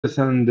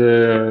and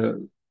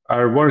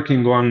are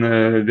working on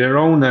their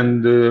own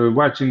and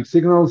watching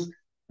signals,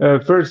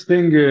 first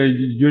thing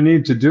you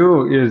need to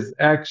do is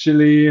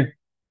actually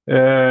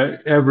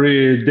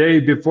every day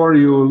before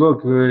you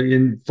look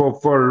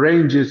for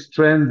ranges,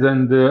 trends,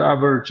 and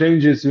other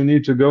changes, you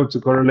need to go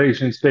to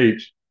correlations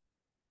page.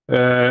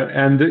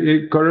 And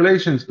the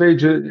correlations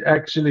page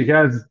actually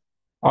has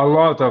a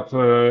lot of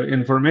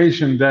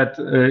information that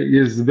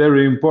is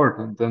very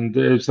important.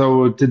 And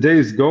so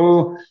today's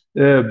goal,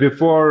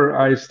 before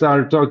I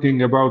start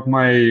talking about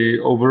my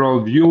overall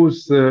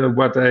views,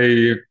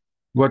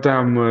 what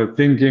I'm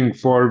thinking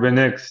for the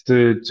next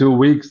 2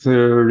 weeks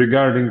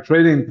regarding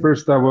trading,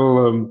 first I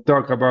will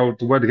talk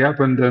about what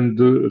happened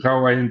and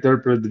how I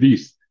interpret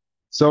these.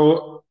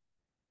 So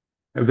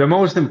the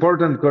most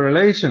important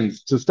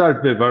correlations to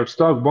start with are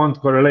stock bond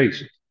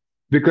correlations,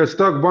 because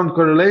stock bond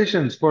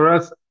correlations for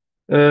us,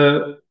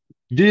 uh,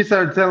 these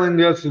are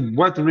telling us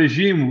what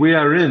regime we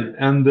are in.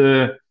 And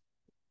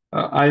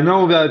I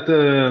know that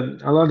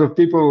a lot of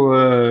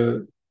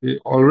people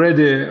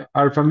already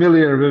are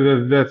familiar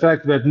with the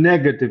fact that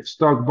negative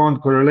stock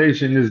bond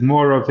correlation is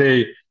more of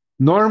a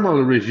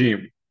normal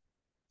regime.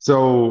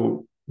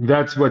 So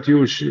that's what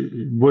you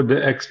would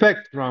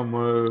expect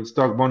from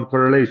stock bond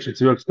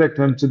correlations. You expect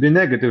them to be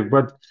negative,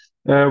 but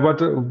what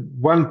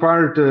one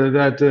part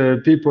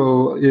that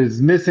people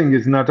is missing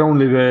is not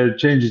only the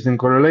changes in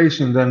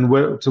correlation and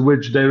to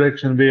which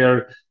direction they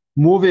are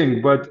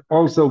moving, but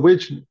also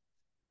which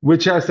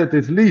asset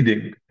is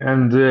leading.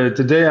 And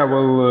today I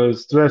will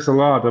stress a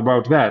lot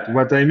about that.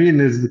 What I mean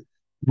is,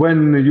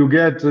 when you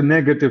get a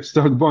negative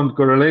stock bond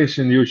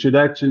correlation, you should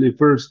actually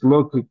first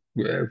look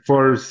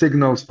for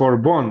signals for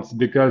bonds,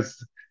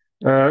 because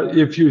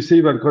if you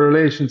see that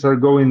correlations are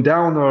going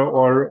down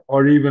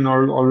or even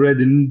are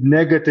already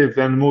negative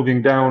and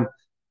moving down,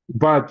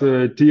 but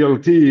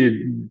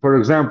TLT, for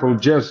example,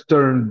 just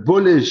turned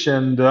bullish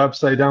and the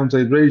upside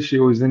downside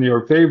ratio is in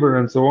your favor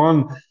and so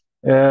on,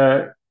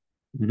 uh,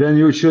 then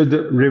you should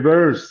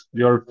reverse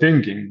your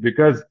thinking,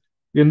 because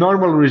in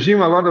normal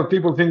regime, a lot of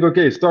people think,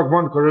 okay, stock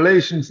bond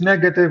correlations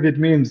negative, it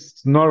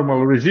means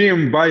normal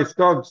regime, buy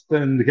stocks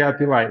and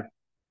happy life.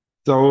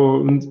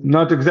 So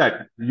not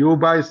exactly. You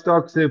buy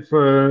stocks if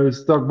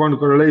stock bond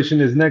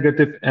correlation is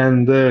negative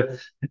and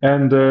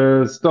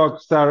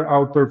stocks are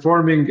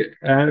outperforming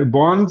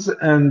bonds,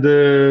 and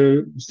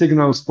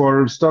signals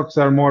for stocks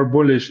are more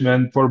bullish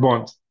than for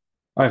bonds.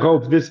 I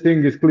hope this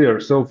thing is clear.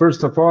 So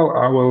first of all,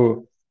 I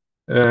will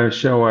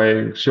show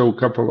a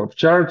couple of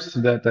charts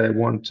that I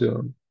want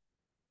to.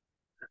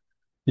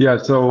 Yeah,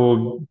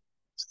 so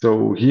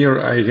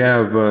here I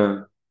have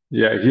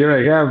here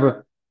I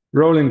have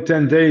rolling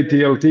 10-day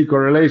TLT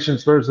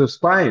correlations versus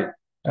SPY,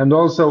 and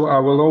also I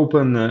will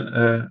open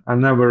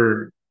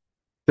another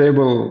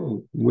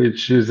table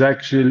which is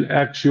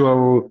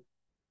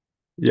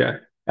yeah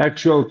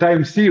actual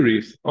time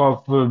series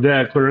of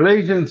the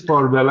correlations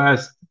for the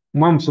last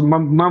month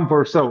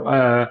or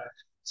so.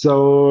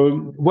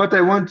 So what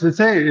I want to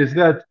say is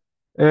that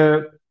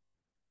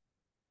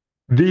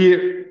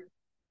the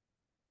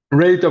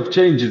rate of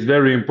change is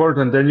very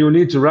important, and you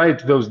need to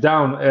write those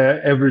down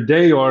every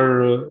day,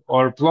 or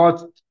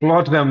plot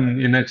them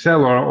in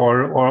Excel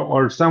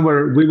or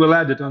somewhere. We will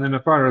add it on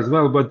MFR as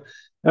well. But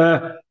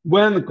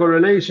when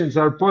correlations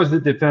are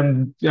positive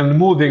and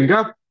moving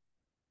up,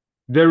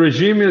 the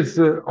regime is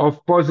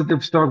of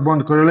positive stock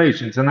bond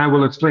correlations, and I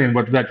will explain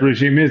what that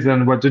regime is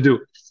and what to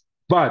do.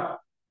 But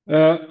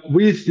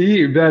we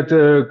see that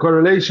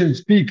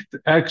correlations peaked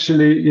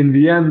actually in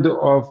the end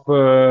of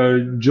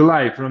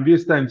July. From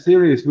this time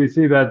series, we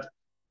see that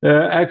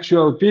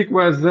actual peak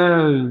was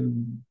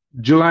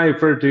July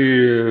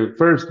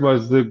 31st,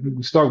 was the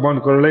stock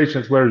bond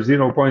correlations were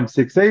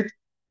 0.68,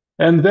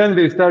 and then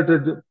they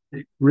started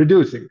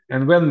reducing.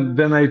 And when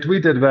then I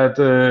tweeted that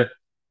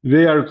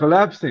they are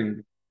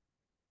collapsing,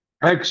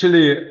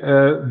 actually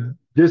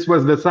this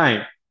was the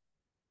sign.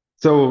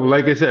 So,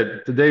 like I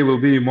said, today will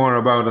be more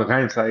about a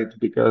hindsight,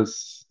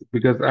 because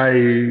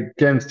I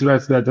can't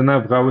stress that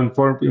enough how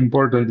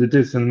important it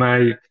is in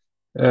my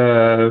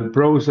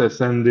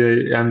process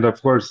and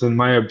of course in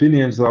my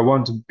opinion. So I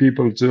want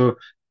people to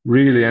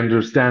really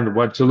understand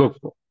what to look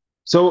for.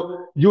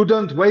 So you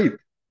don't wait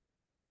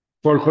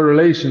for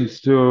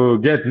correlations to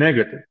get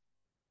negative.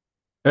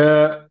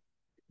 Uh,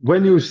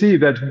 when you see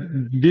that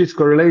these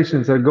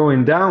correlations are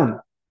going down,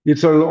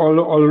 it's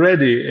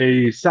already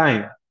a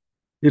sign.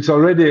 It's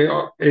already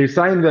a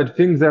sign that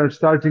things are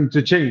starting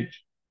to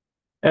change.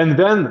 And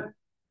then,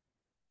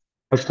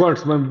 of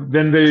course,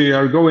 when they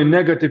are going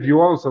negative,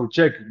 you also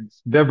check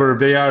whether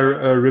they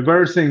are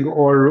reversing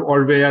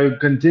or they are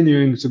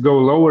continuing to go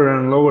lower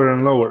and lower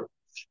and lower.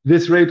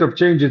 This rate of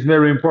change is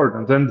very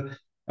important. And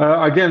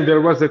again,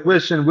 there was a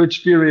question,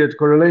 which period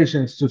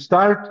correlations to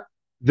start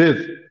with.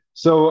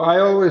 So I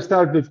always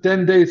start with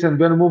 10 days and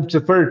then move to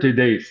 30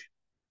 days.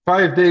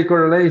 5-day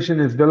correlation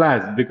is the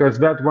last, because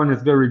that one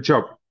is very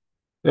choppy.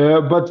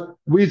 But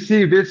we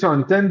see this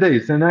on 10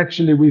 days, and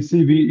actually we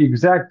see the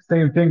exact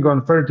same thing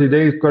on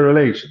 30-day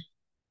correlation.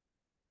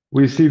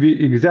 We see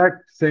the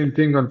exact Same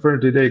thing on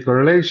 30-day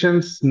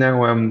correlations.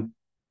 Now I'm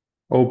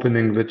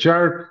opening the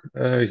chart.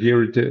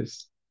 Here it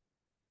is.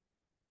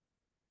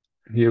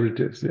 Here it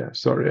is. Yeah,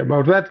 sorry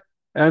about that.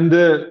 And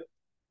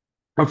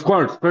of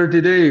course,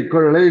 30-day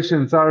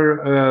correlations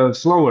are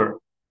slower.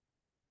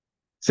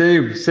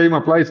 Same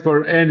applies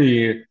for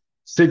any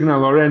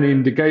signal or any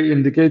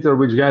indicator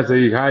which has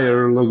a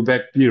higher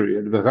look-back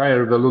period. The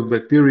higher the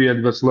look-back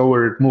period, the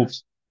slower it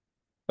moves.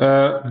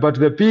 But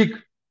the peak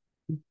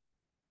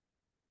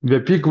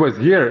was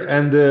here,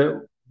 and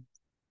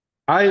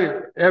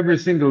I every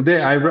single day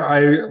I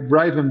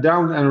write them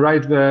down and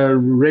write the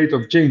rate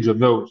of change of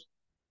those.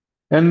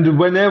 And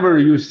whenever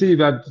you see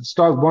that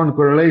stock bond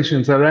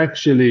correlations are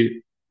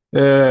actually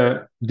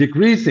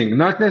decreasing,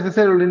 not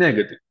necessarily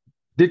negative,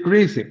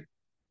 decreasing,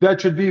 that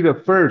should be the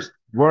first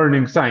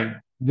warning sign.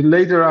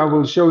 Later, I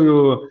will show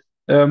you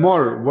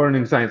more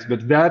warning signs,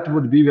 but that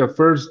would be the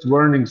first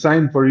warning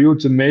sign for you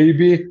to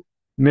maybe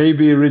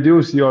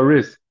reduce your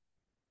risk.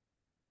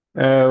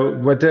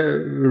 What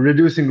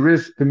reducing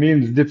risk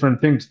means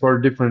different things for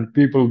different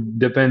people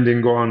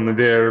depending on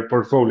their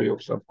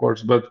portfolios, of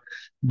course.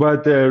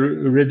 But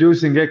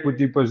reducing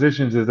equity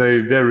positions is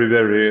a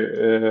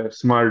very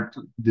smart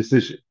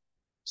decision.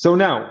 So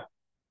now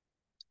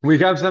we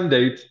have some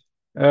dates.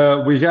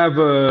 We have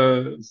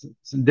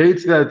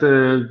dates that,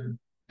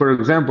 for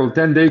example,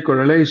 10-day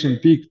correlation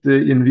peaked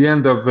in the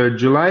end of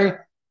July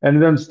and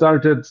then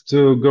started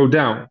to go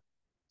down.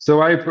 So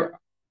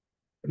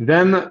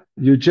then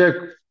you check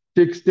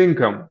fixed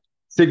income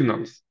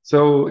signals.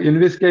 So in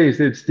this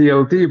case, it's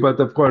TLT, but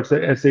of course,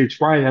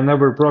 SHY and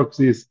other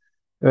proxies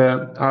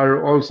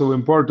are also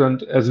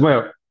important as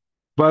well.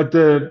 But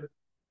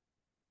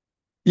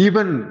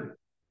even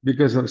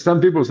because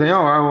some people say,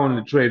 oh, I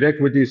only trade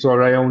equities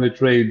or I only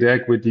trade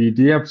equity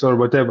ETFs or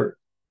whatever.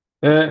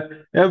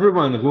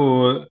 Everyone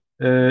who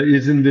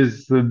is in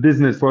this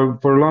business for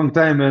a long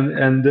time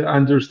and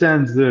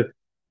understands the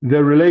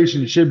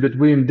relationship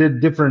between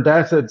different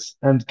assets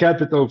and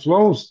capital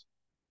flows,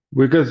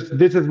 because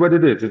this is what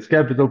it is, it's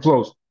capital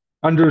flows,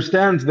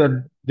 understands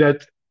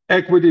that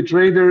equity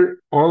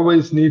trader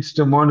always needs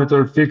to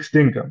monitor fixed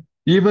income.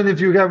 Even if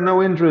you have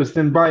no interest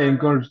in buying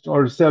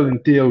or selling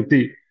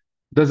TLT,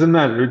 doesn't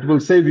matter, it will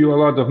save you a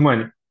lot of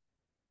money.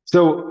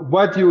 So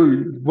what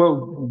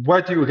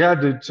you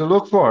had to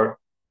look for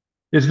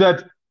is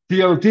that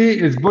TLT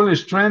is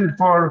bullish trend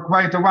for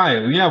quite a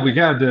while. Yeah, we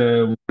had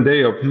one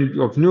day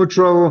of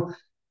neutral,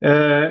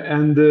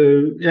 and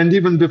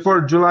even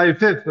before July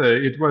 5th,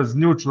 it was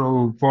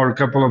neutral for a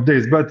couple of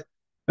days. But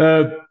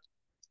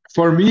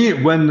for me,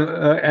 when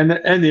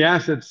any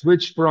asset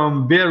switch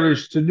from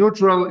bearish to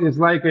neutral is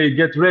like a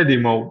get ready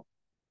mode.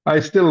 I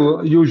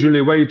still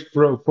usually wait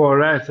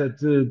for asset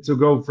to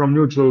go from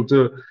neutral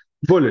to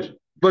bullish.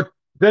 But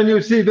then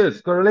you see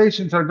this,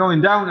 correlations are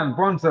going down and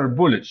bonds are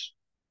bullish.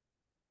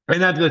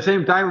 And at the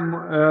same time,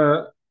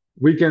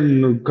 we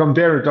can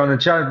compare it on a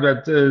chart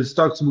that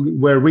stocks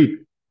were weak.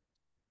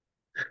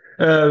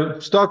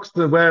 Stocks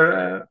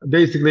were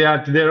basically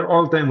at their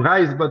all-time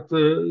highs, but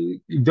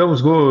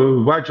those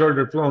who watch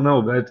order flow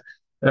know that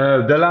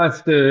the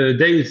last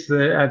days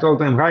at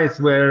all-time highs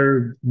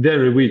were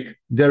very weak.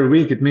 Very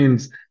weak. It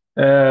means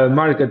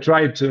market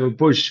tried to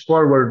push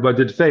forward, but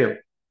it failed.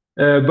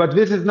 But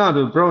this is not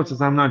a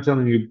process. I'm not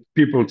telling you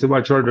people to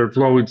watch order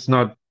flow. It's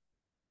not.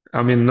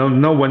 I mean,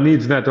 no one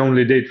needs that.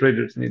 Only day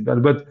traders need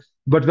that.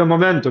 But the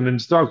momentum in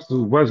stocks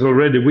was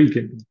already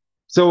weakened.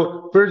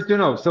 So first,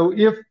 so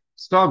if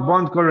stock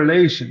bond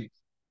correlations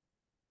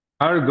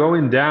are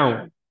going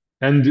down,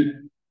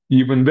 and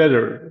even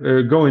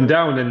better, going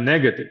down and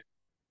negative,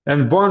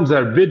 and bonds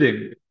are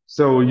bidding.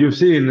 So you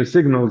see in the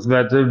signals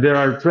that there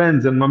are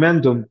trends and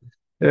momentum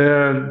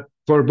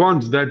for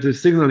bonds that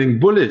is signaling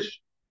bullish.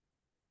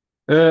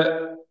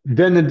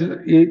 Then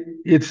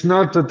it's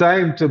not the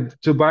time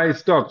to buy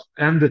stocks.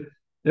 And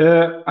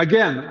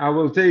again, I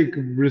will take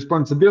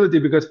responsibility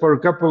because for a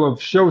couple of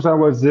shows I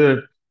was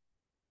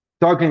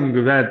talking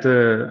that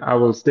I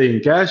will stay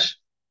in cash,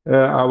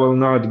 I will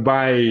not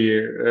buy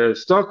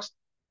stocks.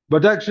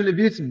 But actually,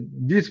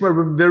 these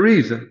were the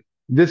reason.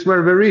 These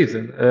were the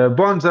reason.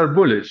 Bonds are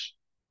bullish.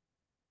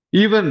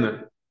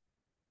 Even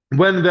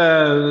when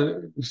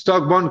the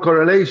stock bond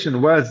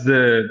correlation was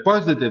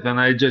positive, and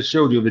I just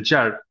showed you the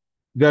chart,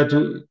 that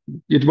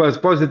it was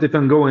positive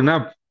and going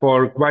up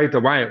for quite a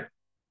while.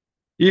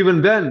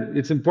 Even then,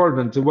 it's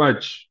important to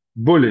watch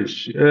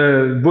bullish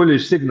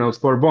signals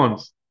for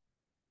bonds.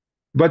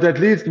 But at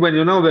least when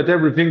you know that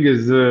everything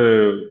is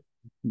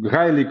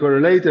highly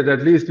correlated,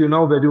 at least you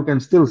know that you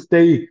can still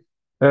stay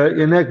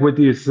in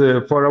equities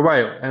for a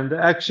while. And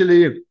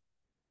actually,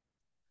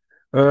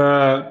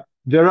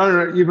 there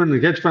are even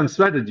hedge fund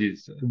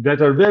strategies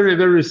that are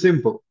very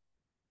simple,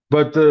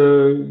 but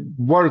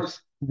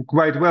works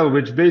quite well,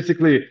 which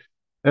basically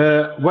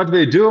what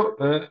they do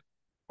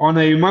on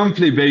a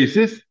monthly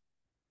basis,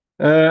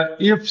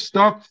 if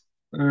stocks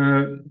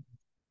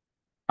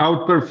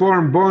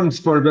outperform bonds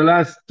for the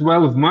last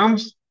 12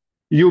 months,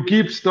 you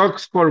keep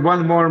stocks for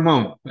one more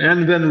month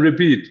and then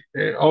repeat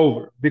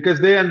over because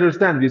they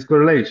understand this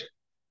correlation.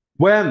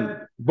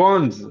 When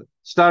bonds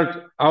start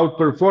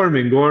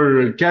outperforming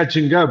or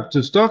catching up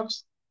to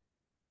stocks,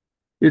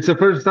 it's the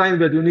first time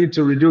that you need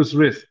to reduce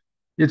risk.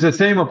 It's the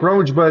same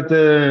approach, but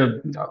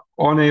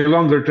on a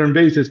longer term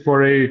basis for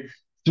a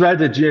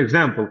strategy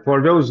example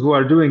for those who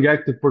are doing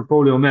active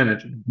portfolio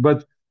management.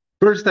 But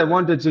first, I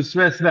wanted to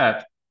stress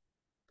that.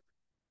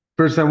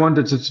 First, I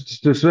wanted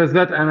to stress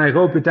that, and I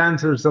hope it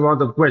answers a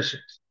lot of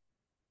questions.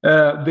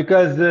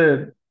 Because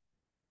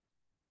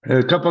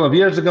a couple of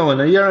years ago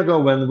and a year ago,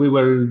 when we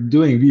were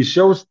doing these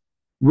shows,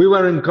 we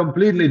were in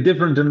completely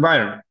different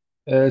environment.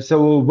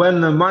 So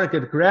when the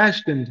market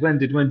crashed in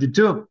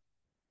 2022,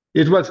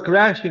 it was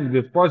crashing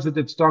with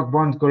positive stock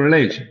bond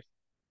correlation.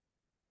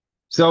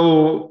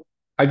 So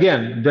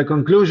again, the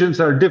conclusions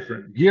are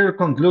different. Here,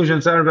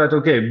 conclusions are that,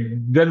 okay,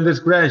 when this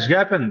crash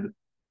happened,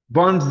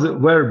 bonds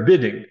were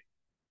bidding,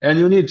 and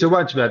you need to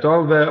watch that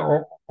all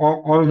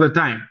the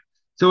time.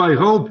 So I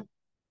hope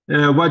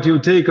what you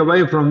take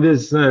away from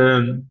this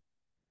uh,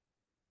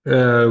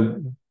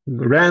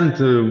 rant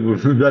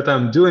that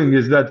I'm doing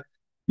is that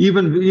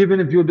even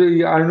if you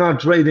are not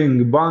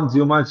trading bonds,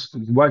 you must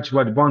watch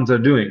what bonds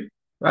are doing.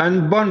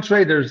 And bond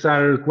traders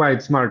are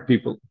quite smart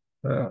people,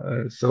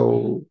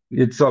 so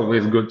it's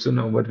always good to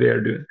know what they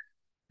are doing.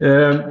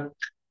 Um,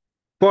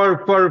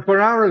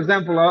 for our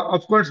example,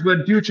 of course,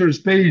 when futures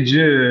page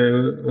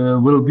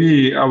will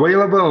be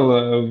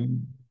available,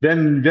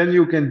 then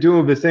you can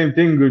do the same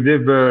thing with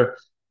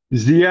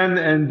ZN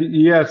and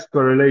ES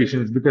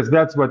correlations, because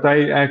that's what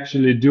I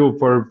actually do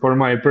for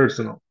my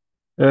personal.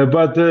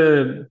 But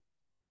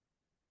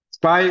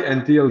SPY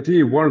and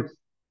TLT work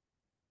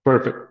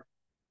perfect.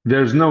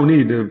 There's no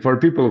need for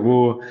people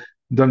who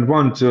don't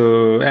want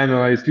to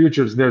analyze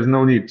futures. There's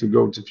no need to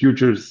go to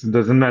futures. It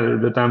doesn't matter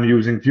that I'm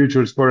using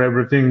futures for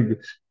everything.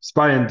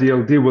 SPY and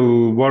TLT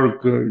will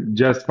work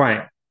just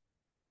fine.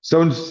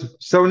 So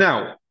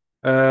now,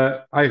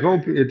 I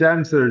hope it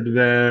answered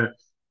the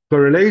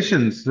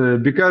correlations,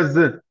 because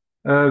the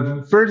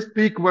first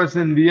peak was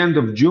in the end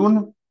of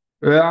June.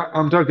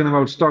 I'm talking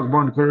about stock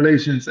bond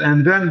correlations,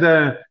 and then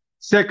the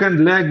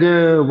second leg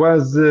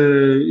was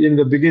in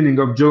the beginning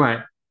of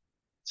July.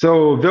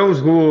 So those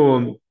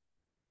who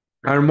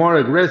are more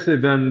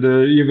aggressive and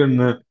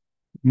even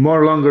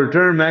more longer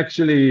term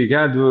actually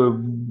had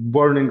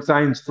warning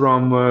signs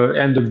from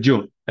end of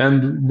June.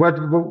 And what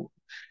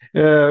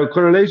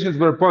correlations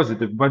were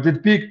positive, but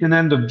it peaked in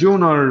end of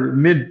June or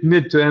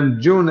mid to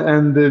end June,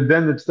 and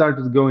then it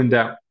started going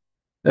down.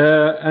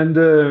 And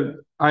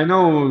I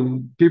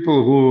know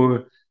people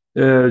who,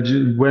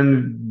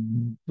 when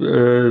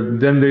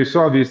then they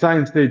saw these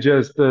signs, they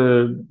just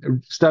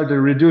started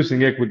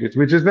reducing equities,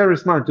 which is very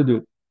smart to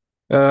do.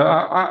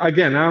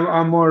 Again,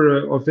 I'm more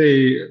of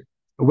a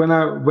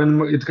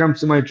when it comes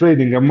to my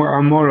trading, I'm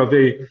more of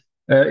a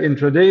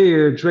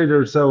intraday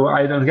trader, so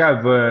I don't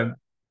have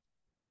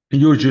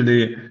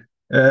usually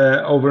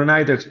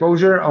overnight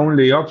exposure,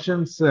 only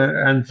options.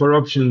 And for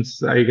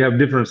options, I have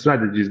different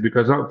strategies,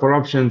 because for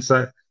options,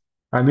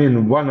 I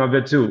mean, one of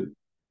the two.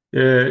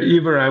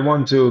 Either I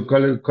want to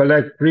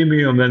collect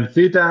premium and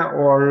theta,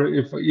 or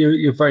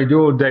if I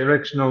do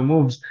directional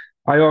moves,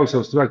 I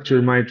also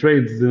structure my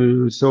trades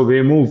so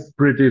they move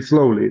pretty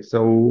slowly.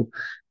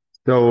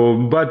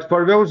 But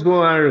for those who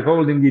are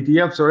holding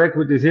ETFs or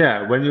equities,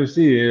 yeah, when you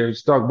see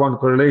stock bond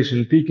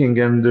correlation peaking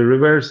and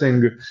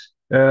reversing,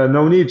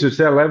 no need to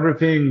sell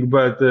everything,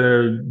 but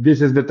this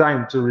is the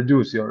time to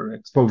reduce your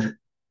exposure.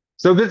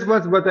 So this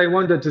was what I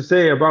wanted to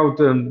say about